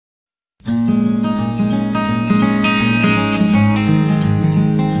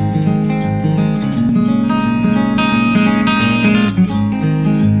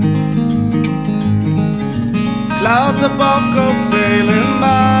clouds above go sailing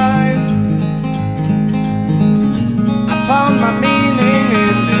by. I found my meaning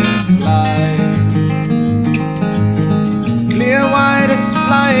in this life. Clear white is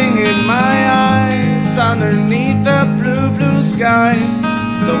flying in my eyes. Underneath the blue, blue sky,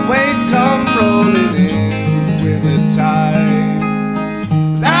 the waves come rolling in with the tide.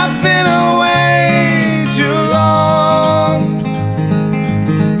 'Cause I've been away too long,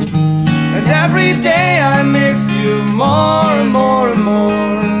 and every day I missed you more and more and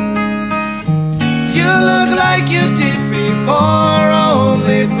more. You look like you did before,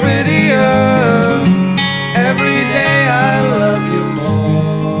 only prettier. Every day I love you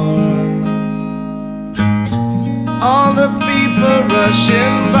more. All the people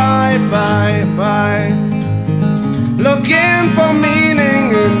rushing by, looking for meaning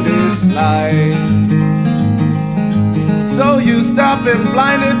in this life. So you stop and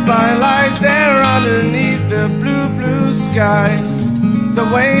blinded by lies there underneath the blue, blue sky. The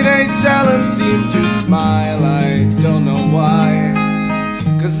way they seldom seem to smile, I don't know why.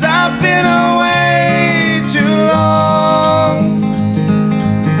 'Cause I've been away too long,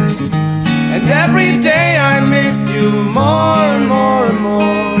 and every day I missed you more and more and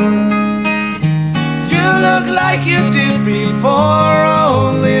more. You look like you did before,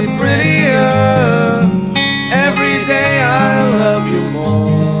 only prettier. Every day I love you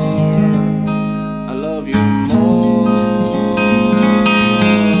more. I love you more.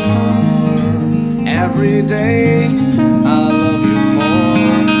 Every day I love you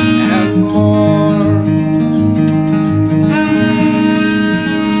more and more.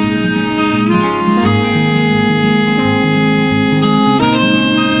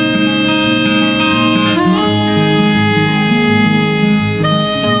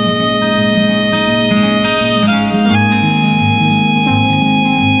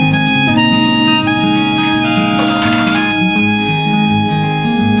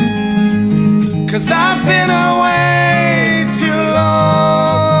 'Cause I've been away too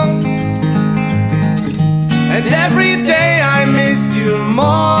long, and every day I missed you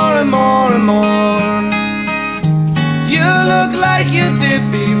more and more and more. You look like you did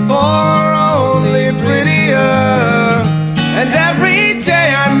before, only prettier. And every day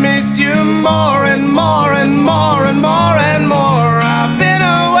I missed you more and more and more and more and more. I've been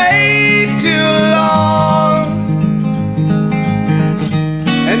away too long,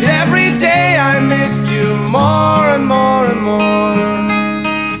 and every day I missed you more and more and more.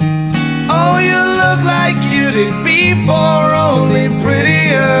 Oh, you look like you did before, only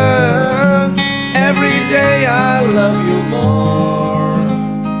prettier. Every day I love you more.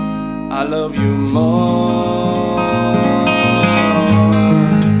 I love you more.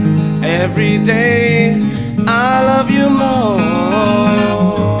 Every day I love you more.